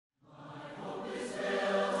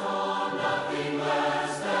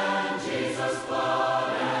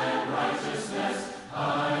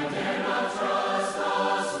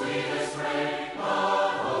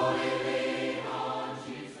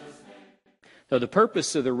So the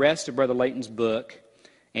purpose of the rest of Brother Layton's book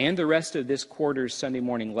and the rest of this quarter's Sunday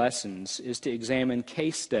morning lessons is to examine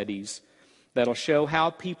case studies that'll show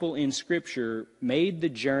how people in Scripture made the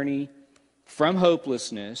journey from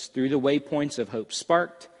hopelessness through the waypoints of hope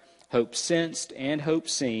sparked, hope sensed, and hope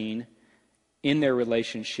seen in their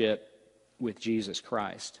relationship with Jesus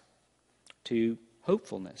Christ to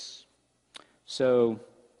hopefulness. So,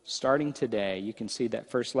 starting today, you can see that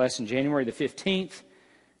first lesson, January the 15th,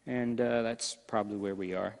 and that's probably where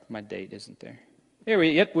we are. My date isn't there.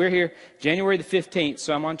 Yep, we're here, January the 15th,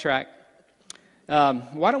 so I'm on track.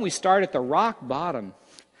 Why don't we start at the rock bottom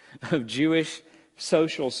of Jewish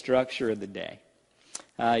social structure of the day?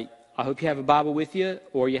 I hope you have a Bible with you,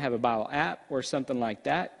 or you have a Bible app, or something like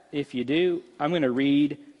that. If you do, I'm going to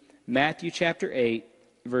read Matthew chapter 8,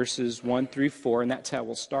 verses 1 through 4, and that's how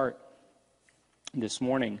we'll start this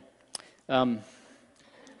morning.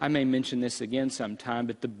 I may mention this again sometime,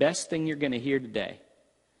 but the best thing you're going to hear today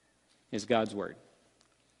is God's Word.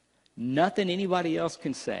 Nothing anybody else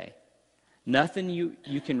can say, nothing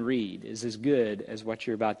you can read is as good as what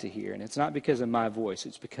you're about to hear. And it's not because of my voice,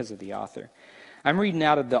 it's because of the author. I'm reading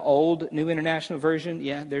out of the old New International Version.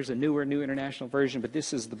 Yeah, there's a newer New International Version, but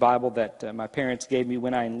this is the Bible that my parents gave me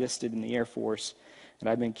when I enlisted in the Air Force, and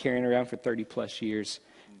I've been carrying around for 30 plus years.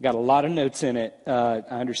 Got a lot of notes in it. I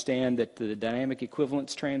understand that the Dynamic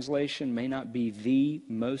Equivalence translation may not be the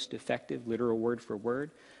most effective literal word for word,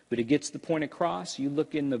 but it gets the point across. You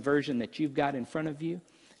look in the version that you've got in front of you,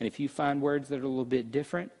 and if you find words that are a little bit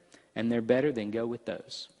different and they're better, then go with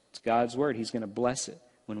those. It's God's Word. He's going to bless it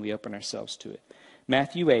when we open ourselves to it.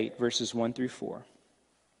 Matthew 8, verses 1 through 4.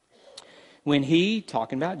 When he,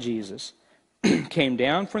 talking about Jesus, came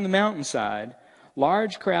down from the mountainside,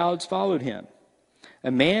 large crowds followed him. A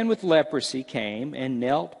man with leprosy came and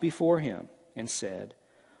knelt before him and said,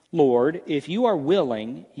 "Lord, if you are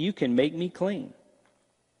willing, you can make me clean."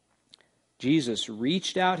 Jesus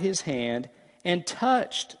reached out his hand and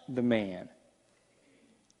touched the man,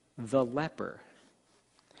 the leper.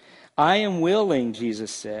 "I am willing,"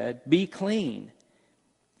 Jesus said, "be clean."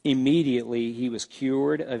 Immediately he was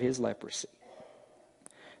cured of his leprosy.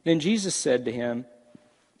 Then Jesus said to him,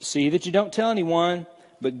 "See that you don't tell anyone,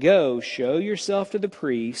 but go, show yourself to the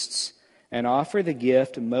priests, and offer the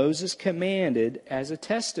gift Moses commanded as a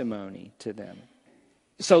testimony to them."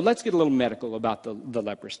 So let's get a little medical about the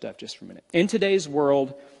leper stuff just for a minute. In today's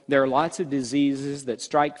world, there are lots of diseases that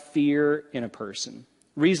strike fear in a person,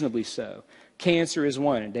 reasonably so. Cancer is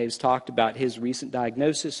one, and Dave's talked about his recent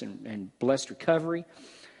diagnosis and blessed recovery.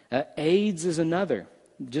 AIDS is another.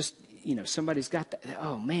 Just, somebody's got that.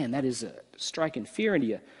 Oh, man, that is a striking fear into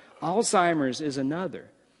you. Alzheimer's is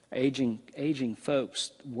another. Aging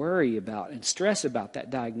folks worry about and stress about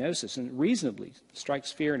that diagnosis, and reasonably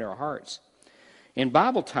strikes fear into our hearts. In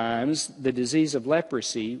Bible times, the disease of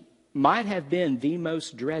leprosy might have been the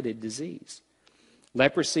most dreaded disease.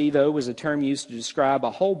 Leprosy, though, was a term used to describe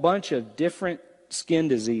a whole bunch of different skin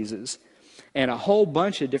diseases and a whole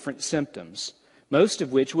bunch of different symptoms, most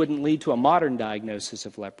of which wouldn't lead to a modern diagnosis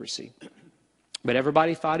of leprosy. But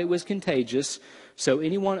everybody thought it was contagious, so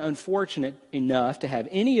anyone unfortunate enough to have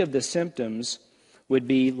any of the symptoms would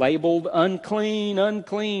be labeled unclean,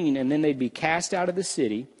 unclean, and then they'd be cast out of the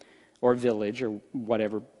city or village or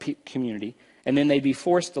whatever community, and then they'd be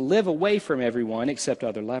forced to live away from everyone except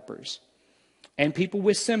other lepers. And people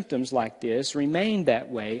with symptoms like this remained that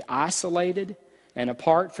way, isolated and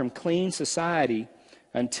apart from clean society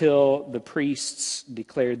until the priests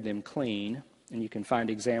declared them clean. And you can find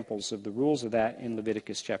examples of the rules of that in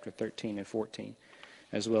Leviticus chapter 13 and 14,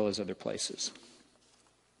 as well as other places.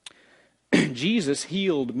 Jesus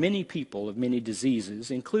healed many people of many diseases,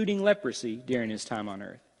 including leprosy, during his time on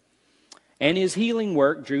earth. And his healing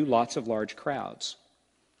work drew lots of large crowds.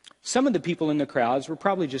 Some of the people in the crowds were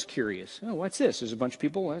probably just curious. Oh, what's this? There's a bunch of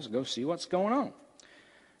people. Let's go see what's going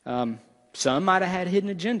on. Some might have had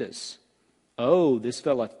hidden agendas. Oh, this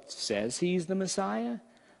fella says he's the Messiah?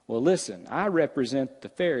 Well, listen, I represent the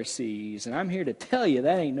Pharisees, and I'm here to tell you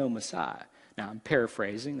that ain't no Messiah. Now, I'm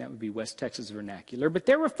paraphrasing. That would be West Texas vernacular. But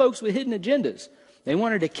there were folks with hidden agendas. They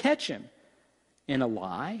wanted to catch him in a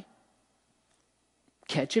lie,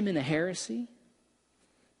 catch him in a heresy.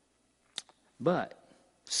 But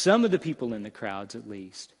some of the people in the crowds, at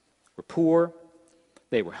least, were poor,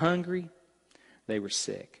 they were hungry, they were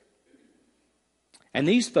sick. And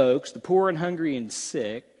these folks, the poor and hungry and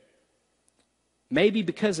sick, maybe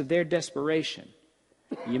because of their desperation,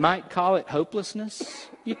 you might call it hopelessness.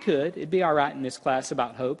 You could. It'd be all right in this class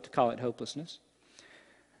about hope to call it hopelessness.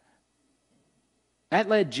 That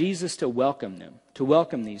led Jesus to welcome them, to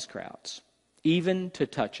welcome these crowds, even to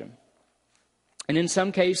touch them. And in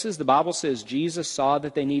some cases, the Bible says Jesus saw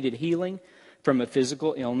that they needed healing from a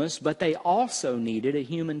physical illness, but they also needed a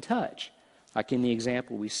human touch, like in the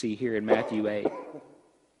example we see here in Matthew 8.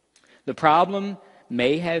 The problem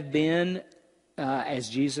may have been, as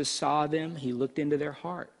Jesus saw them, he looked into their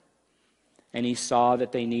heart, and he saw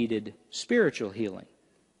that they needed spiritual healing,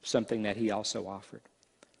 something that he also offered.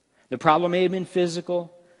 The problem may have been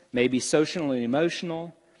physical, maybe social and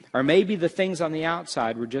emotional, or maybe the things on the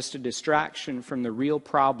outside were just a distraction from the real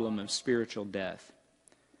problem of spiritual death.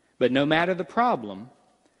 But no matter the problem,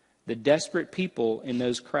 the desperate people in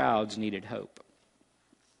those crowds needed hope.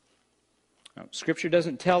 Now, Scripture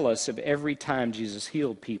doesn't tell us of every time Jesus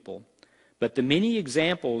healed people, but the many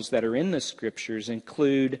examples that are in the Scriptures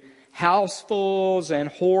include housefuls and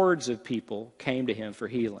hordes of people came to him for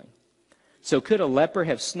healing. So could a leper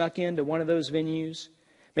have snuck into one of those venues?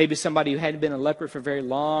 Maybe somebody who hadn't been a leper for very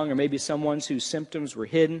long, or maybe someone whose symptoms were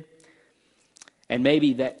hidden. And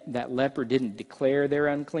maybe that leper didn't declare their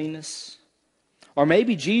uncleanness. Or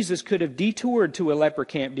maybe Jesus could have detoured to a leper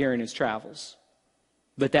camp during his travels.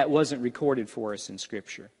 But that wasn't recorded for us in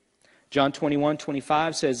Scripture. John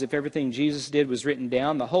 21:25 says if everything Jesus did was written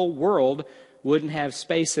down, the whole world wouldn't have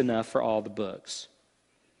space enough for all the books.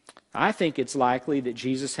 I think it's likely that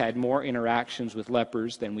Jesus had more interactions with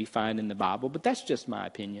lepers than we find in the Bible, but that's just my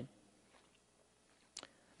opinion.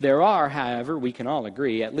 There are, however, we can all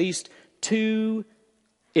agree, at least 2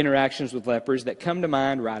 interactions with lepers that come to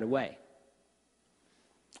mind right away.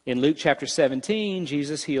 In Luke chapter 17,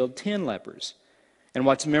 Jesus healed 10 lepers. And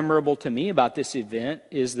what's memorable to me about this event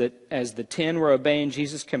is that as the 10 were obeying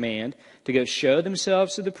Jesus' command to go show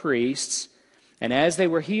themselves to the priests, and as they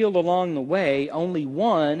were healed along the way, only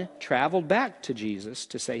one traveled back to Jesus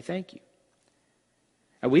to say thank you.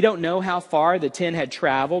 And we don't know how far the 10 had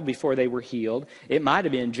traveled before they were healed. It might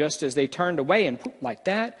have been just as they turned away and like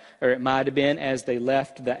that, or it might have been as they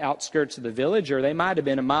left the outskirts of the village, or they might have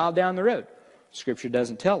been a mile down the road. Scripture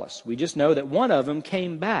doesn't tell us. We just know that one of them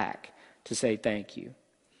came back to say thank you.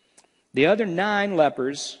 The other 9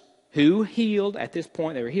 lepers who healed, at this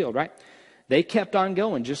point they were healed, right? They kept on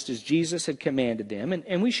going just as Jesus had commanded them.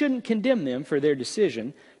 And we shouldn't condemn them for their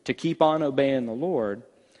decision to keep on obeying the Lord.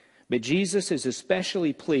 But Jesus is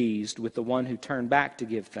especially pleased with the one who turned back to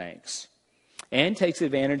give thanks. And takes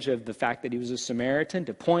advantage of the fact that he was a Samaritan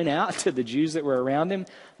to point out to the Jews that were around him,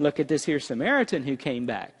 look at this here Samaritan who came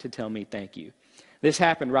back to tell me thank you. This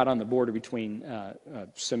happened right on the border between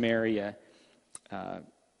Samaria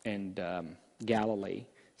and Galilee.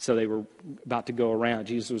 So they were about to go around.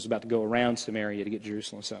 Jesus was about to go around Samaria to get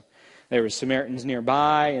Jerusalem. So there were Samaritans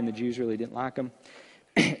nearby, and the Jews really didn't like them.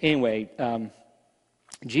 Anyway,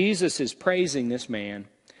 Jesus is praising this man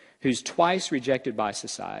who's twice rejected by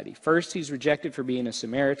society. First, he's rejected for being a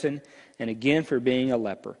Samaritan, and again for being a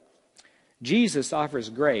leper. Jesus offers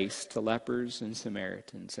grace to lepers and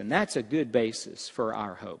Samaritans, and that's a good basis for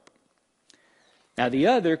our hope. Now, the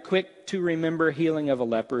other quick-to-remember healing of a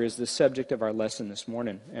leper is the subject of our lesson this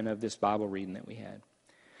morning and of this Bible reading that we had.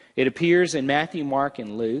 It appears in Matthew, Mark,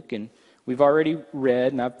 and Luke, and we've already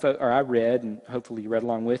read, I read, and hopefully you read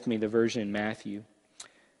along with me, the version in Matthew.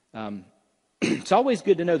 It's always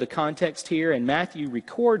good to know the context here, and Matthew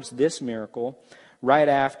records this miracle right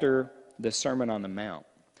after the Sermon on the Mount.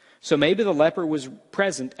 So maybe the leper was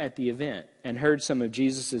present at the event and heard some of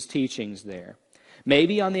Jesus' teachings there.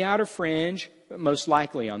 Maybe on the outer fringe, but most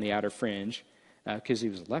likely on the outer fringe, because he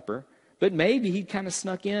was a leper. But maybe he kind of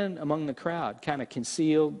snuck in among the crowd, kind of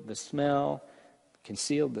concealed the smell,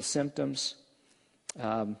 concealed the symptoms,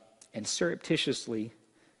 and surreptitiously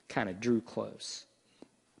kind of drew close.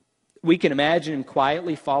 We can imagine him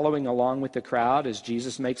quietly following along with the crowd as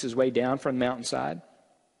Jesus makes his way down from the mountainside.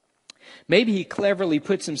 Maybe he cleverly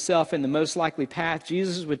puts himself in the most likely path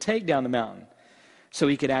Jesus would take down the mountain, so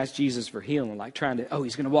he could ask Jesus for healing, like trying to,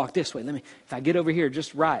 he's going to walk this way. If I get over here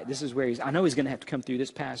just right, this is where I know he's going to have to come through this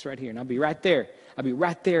pass right here, and I'll be right there. I'll be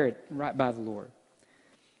right there, right by the Lord.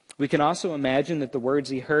 We can also imagine that the words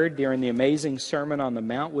he heard during the amazing Sermon on the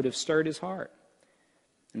Mount would have stirred his heart.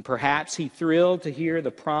 And perhaps he thrilled to hear the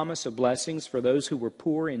promise of blessings for those who were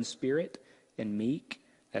poor in spirit and meek.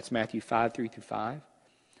 That's Matthew 5:3-5.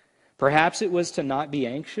 Perhaps it was to not be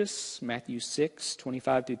anxious, Matthew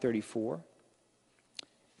 6:25-34.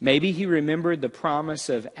 Maybe he remembered the promise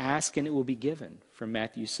of ask and it will be given from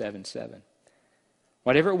Matthew 7:7.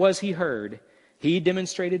 Whatever it was he heard, he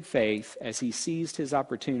demonstrated faith as he seized his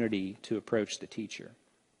opportunity to approach the teacher.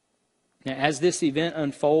 Now, as this event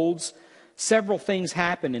unfolds, several things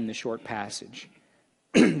happen in the short passage.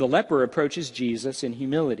 The leper approaches Jesus in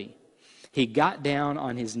humility. He got down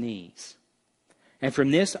on his knees. And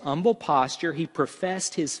from this humble posture, he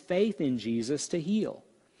professed his faith in Jesus to heal.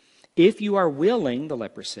 If you are willing, the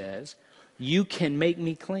leper says, you can make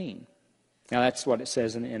me clean. Now that's what it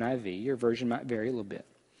says in the NIV. Your version might vary a little bit.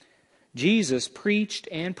 Jesus preached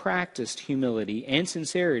and practiced humility and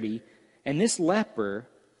sincerity, and this leper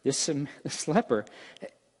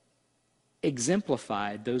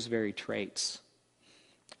exemplified those very traits.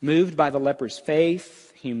 Moved by the leper's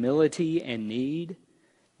faith, humility, and need,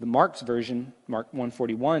 the Mark's version, Mark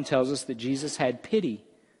 1:41, tells us that Jesus had pity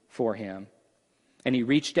for him, and he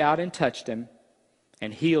reached out and touched him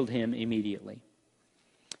and healed him immediately.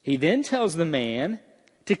 He then tells the man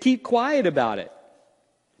to keep quiet about it.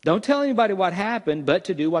 Don't tell anybody what happened, but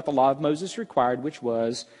to do what the law of Moses required, which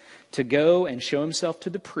was to go and show himself to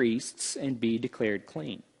the priests and be declared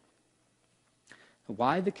clean.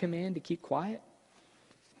 Why the command to keep quiet?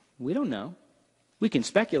 We don't know. We can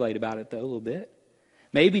speculate about it, though, a little bit.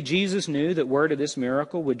 Maybe Jesus knew that word of this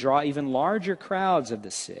miracle would draw even larger crowds of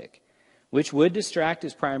the sick, which would distract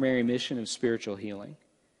his primary mission of spiritual healing.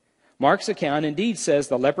 Mark's account indeed says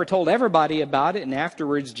the leper told everybody about it, and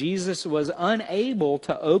afterwards Jesus was unable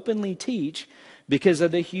to openly teach because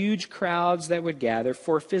of the huge crowds that would gather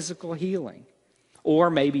for physical healing, or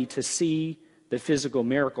maybe to see the physical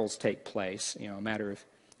miracles take place, a matter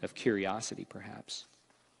of curiosity perhaps.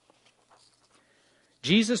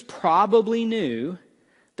 Jesus probably knew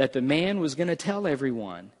that the man was going to tell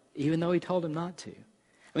everyone, even though he told him not to.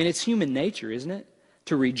 I mean, it's human nature, isn't it?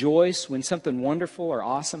 To rejoice when something wonderful or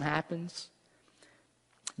awesome happens.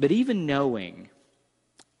 But even knowing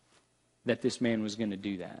that this man was going to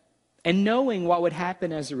do that, and knowing what would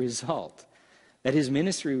happen as a result, that his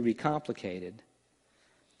ministry would be complicated,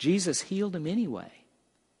 Jesus healed him anyway.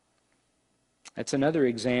 That's another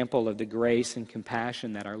example of the grace and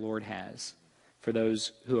compassion that our Lord has for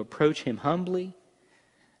those who approach him humbly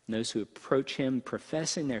and those who approach him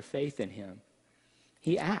professing their faith in him.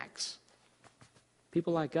 He acts.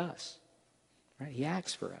 People like us, right? He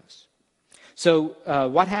acts for us. So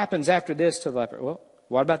what happens after this to the leper? Well,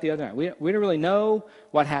 what about the other night? We don't really know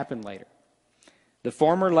what happened later. The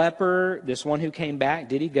former leper, this one who came back,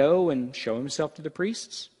 did he go and show himself to the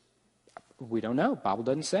priests? We don't know. The Bible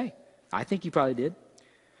doesn't say. I think he probably did.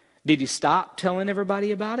 Did he stop telling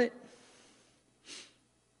everybody about it?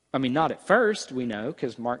 I mean, not at first, we know,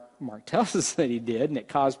 because Mark tells us that he did, and it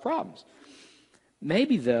caused problems.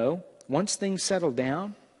 Maybe, though, once things settled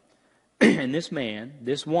down, and this man,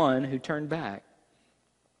 this one who turned back,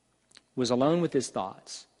 was alone with his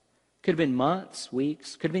thoughts. Could have been months,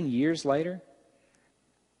 weeks, could have been years later.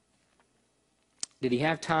 Did he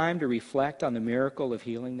have time to reflect on the miracle of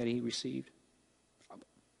healing that he received?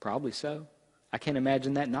 Probably so. I can't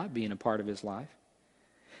imagine that not being a part of his life.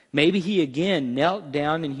 Maybe he again knelt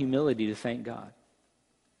down in humility to thank God.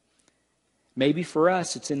 Maybe for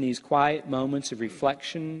us it's in these quiet moments of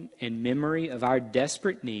reflection and memory of our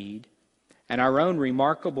desperate need and our own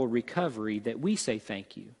remarkable recovery that we say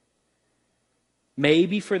thank you.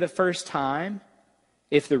 Maybe for the first time,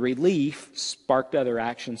 if the relief sparked other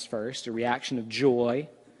actions first, a reaction of joy,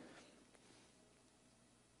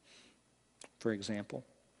 for example.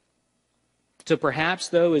 So perhaps,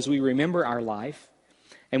 though, as we remember our life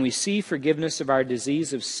and we see forgiveness of our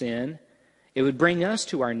disease of sin, it would bring us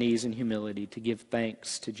to our knees in humility to give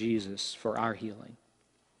thanks to Jesus for our healing.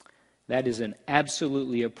 That is an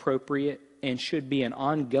absolutely appropriate and should be an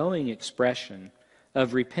ongoing expression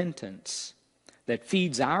of repentance that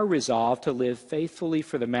feeds our resolve to live faithfully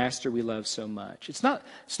for the Master we love so much. It's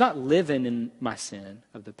not living in my sin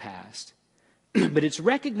of the past, but it's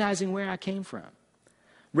recognizing where I came from,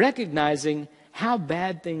 recognizing how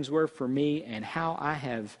bad things were for me and how I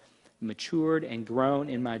have matured and grown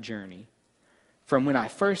in my journey. From when I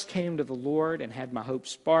first came to the Lord and had my hope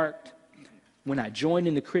sparked, when I joined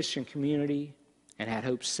in the Christian community and had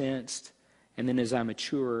hope sensed, and then as I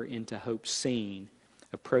mature into hope seen,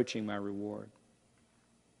 approaching my reward.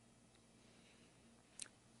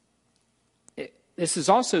 This is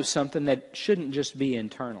also something that shouldn't just be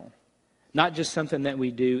internal. Not just something that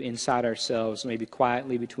we do inside ourselves, maybe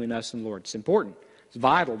quietly between us and the Lord. It's important. It's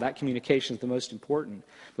vital. That communication is the most important.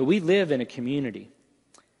 But we live in a community.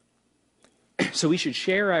 So we should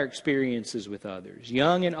share our experiences with others,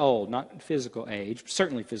 young and old, not physical age,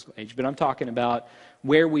 certainly physical age, but I'm talking about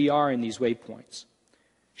where we are in these waypoints.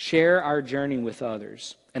 Share our journey with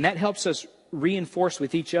others. And that helps us reinforce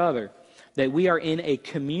with each other that we are in a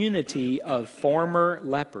community of former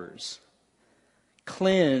lepers,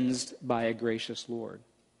 cleansed by a gracious Lord.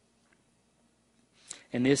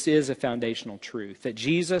 And this is a foundational truth, that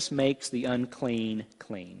Jesus makes the unclean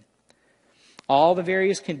clean. All the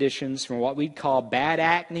various conditions from what we'd call bad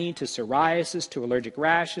acne to psoriasis to allergic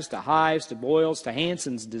rashes to hives to boils to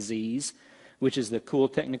Hansen's disease, which is the cool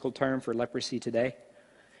technical term for leprosy today.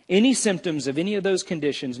 Any symptoms of any of those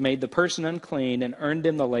conditions made the person unclean and earned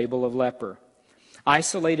him the label of leper.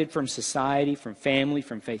 Isolated from society, from family,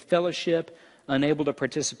 from faith fellowship, unable to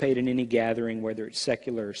participate in any gathering, whether it's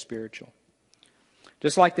secular or spiritual.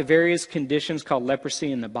 Just like the various conditions called leprosy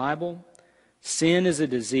in the Bible, sin is a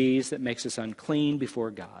disease that makes us unclean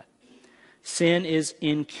before God. Sin is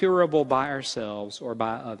incurable by ourselves or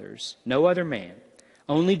by others. No other man.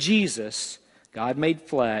 Only Jesus, God made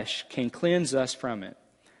flesh, can cleanse us from it.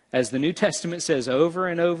 As the New Testament says over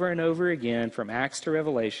and over and over again, from Acts to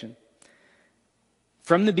Revelation,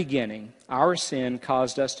 from the beginning, our sin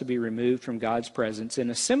caused us to be removed from God's presence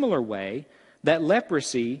in a similar way that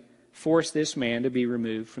leprosy forced this man to be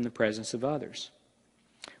removed from the presence of others.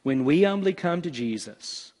 When we humbly come to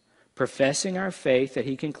Jesus, professing our faith that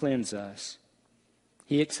He can cleanse us,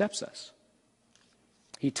 He accepts us.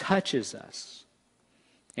 He touches us,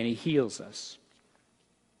 and He heals us.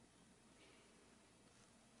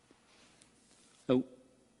 So,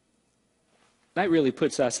 that really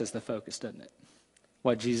puts us as the focus, doesn't it?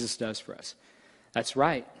 What Jesus does for us. That's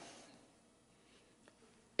right.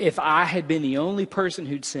 If I had been the only person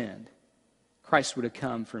who'd sinned, Christ would have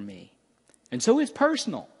come for me. And so it's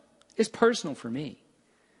personal. It's personal for me,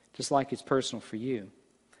 just like it's personal for you.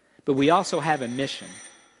 But we also have a mission.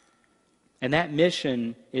 And that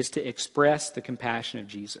mission is to express the compassion of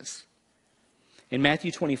Jesus. In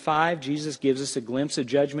Matthew 25, Jesus gives us a glimpse of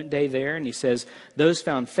Judgment Day there, and He says, those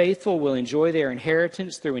found faithful will enjoy their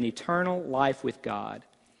inheritance through an eternal life with God.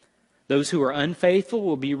 Those who are unfaithful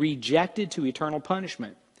will be rejected to eternal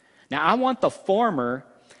punishment. Now, I want the former,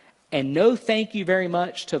 and no thank you very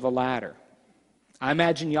much to the latter. I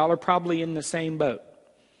imagine y'all are probably in the same boat.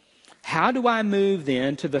 How do I move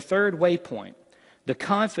then to the third waypoint, the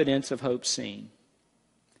confidence of hope seen?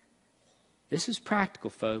 This is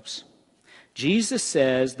practical, folks. Jesus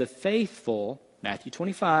says the faithful, Matthew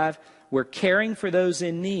 25, were caring for those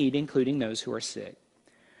in need, including those who are sick.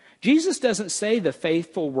 Jesus doesn't say the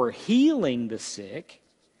faithful were healing the sick.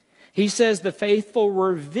 He says the faithful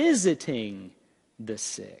were visiting the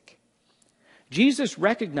sick. Jesus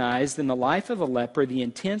recognized in the life of a leper the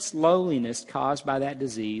intense loneliness caused by that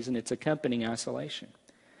disease and its accompanying isolation.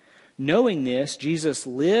 Knowing this, Jesus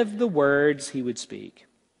lived the words He would speak.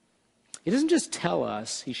 He doesn't just tell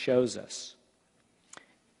us, He shows us.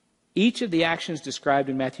 Each of the actions described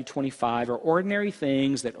in Matthew 25 are ordinary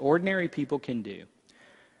things that ordinary people can do.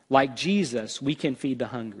 Like Jesus, we can feed the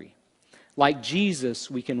hungry. Like Jesus,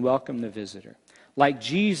 we can welcome the visitor. Like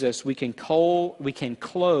Jesus, we can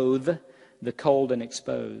clothe the cold and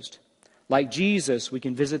exposed. Like Jesus, we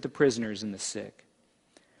can visit the prisoners and the sick.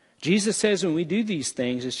 Jesus says when we do these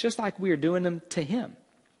things, it's just like we are doing them to Him.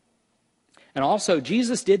 And also,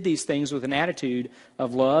 Jesus did these things with an attitude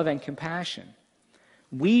of love and compassion.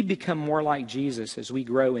 We become more like Jesus as we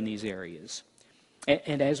grow in these areas.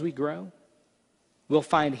 And as we grow, we'll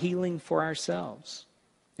find healing for ourselves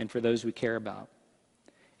and for those we care about.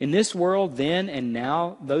 In this world, then and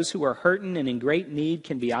now, those who are hurting and in great need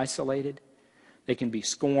can be isolated. They can be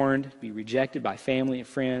scorned, be rejected by family and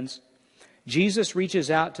friends. Jesus reaches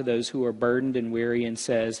out to those who are burdened and weary and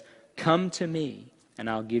says, "Come to me, and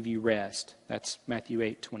I'll give you rest." That's Matthew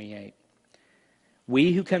 8:28.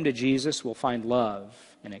 We who come to Jesus will find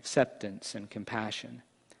love and acceptance and compassion.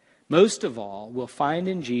 Most of all, we'll find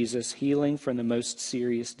in Jesus healing from the most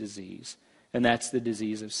serious disease, and that's the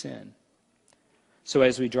disease of sin. So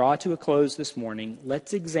as we draw to a close this morning,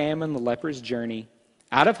 let's examine the leper's journey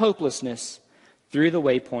out of hopelessness through the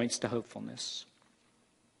waypoints to hopefulness.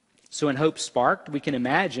 So in Hope Sparked, we can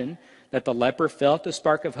imagine that the leper felt a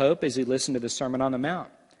spark of hope as he listened to the Sermon on the Mount.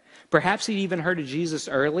 Perhaps he'd even heard of Jesus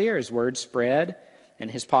earlier as word spread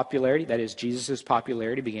and his popularity, that is, Jesus'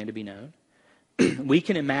 popularity, began to be known. We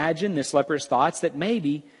can imagine this leper's thoughts that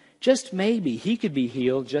maybe, just maybe, he could be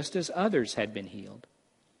healed just as others had been healed.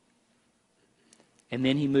 And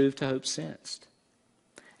then he moved to hope sensed.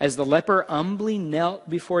 As the leper humbly knelt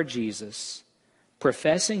before Jesus,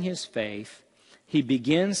 professing his faith, he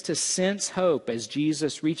begins to sense hope as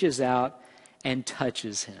Jesus reaches out and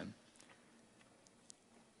touches him.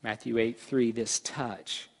 Matthew 8:3, this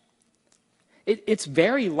touch. It's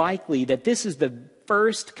very likely that this is the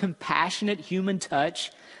first compassionate human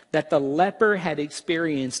touch that the leper had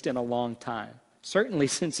experienced in a long time, certainly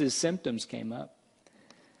since his symptoms came up.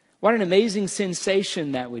 What an amazing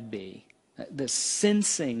sensation that would be, the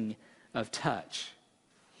sensing of touch.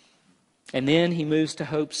 And then he moves to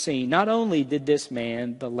hope seen. Not only did this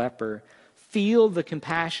man, the leper, feel the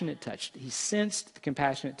compassionate touch. He sensed the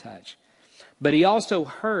compassionate touch. But he also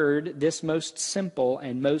heard this most simple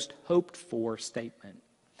and most hoped for statement.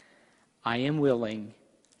 I am willing,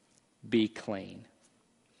 be clean.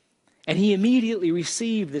 And he immediately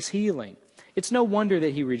received this healing. It's no wonder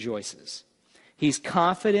that he rejoices. He's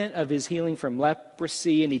confident of his healing from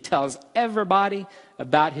leprosy, and he tells everybody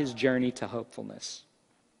about his journey to hopefulness.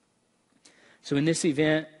 So in this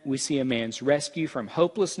event, we see a man's rescue from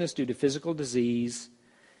hopelessness due to physical disease,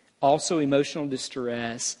 also emotional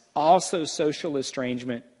distress, also social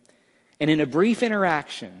estrangement. And in a brief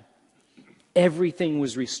interaction, everything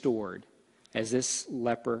was restored as this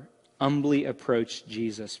leper humbly approached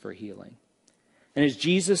Jesus for healing. And as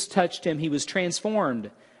Jesus touched him, he was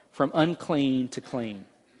transformed from unclean to clean.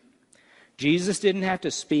 Jesus didn't have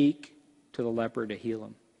to speak to the leper to heal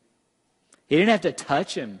him. He didn't have to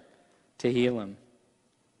touch him to heal him.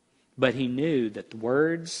 But he knew that the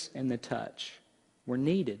words and the touch were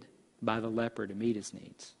needed by the leper to meet his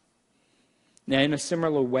needs. Now, in a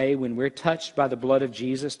similar way, when we're touched by the blood of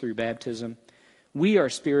Jesus through baptism, we are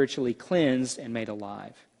spiritually cleansed and made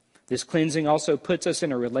alive. This cleansing also puts us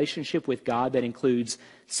in a relationship with God that includes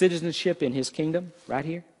citizenship in his kingdom, right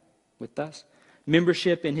here with us,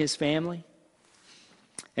 membership in his family,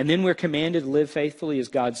 and then we're commanded to live faithfully as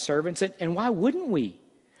God's servants. And why wouldn't we?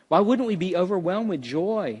 Why wouldn't we be overwhelmed with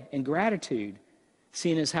joy and gratitude,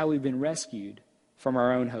 seeing as how we've been rescued from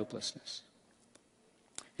our own hopelessness?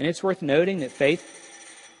 And it's worth noting that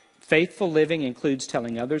faithful living includes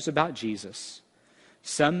telling others about Jesus.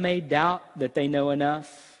 Some may doubt that they know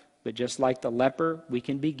enough, but just like the leper, we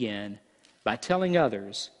can begin by telling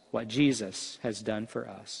others what Jesus has done for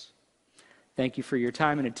us. Thank you for your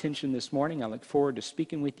time and attention this morning. I look forward to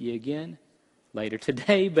speaking with you again later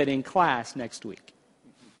today, but in class next week.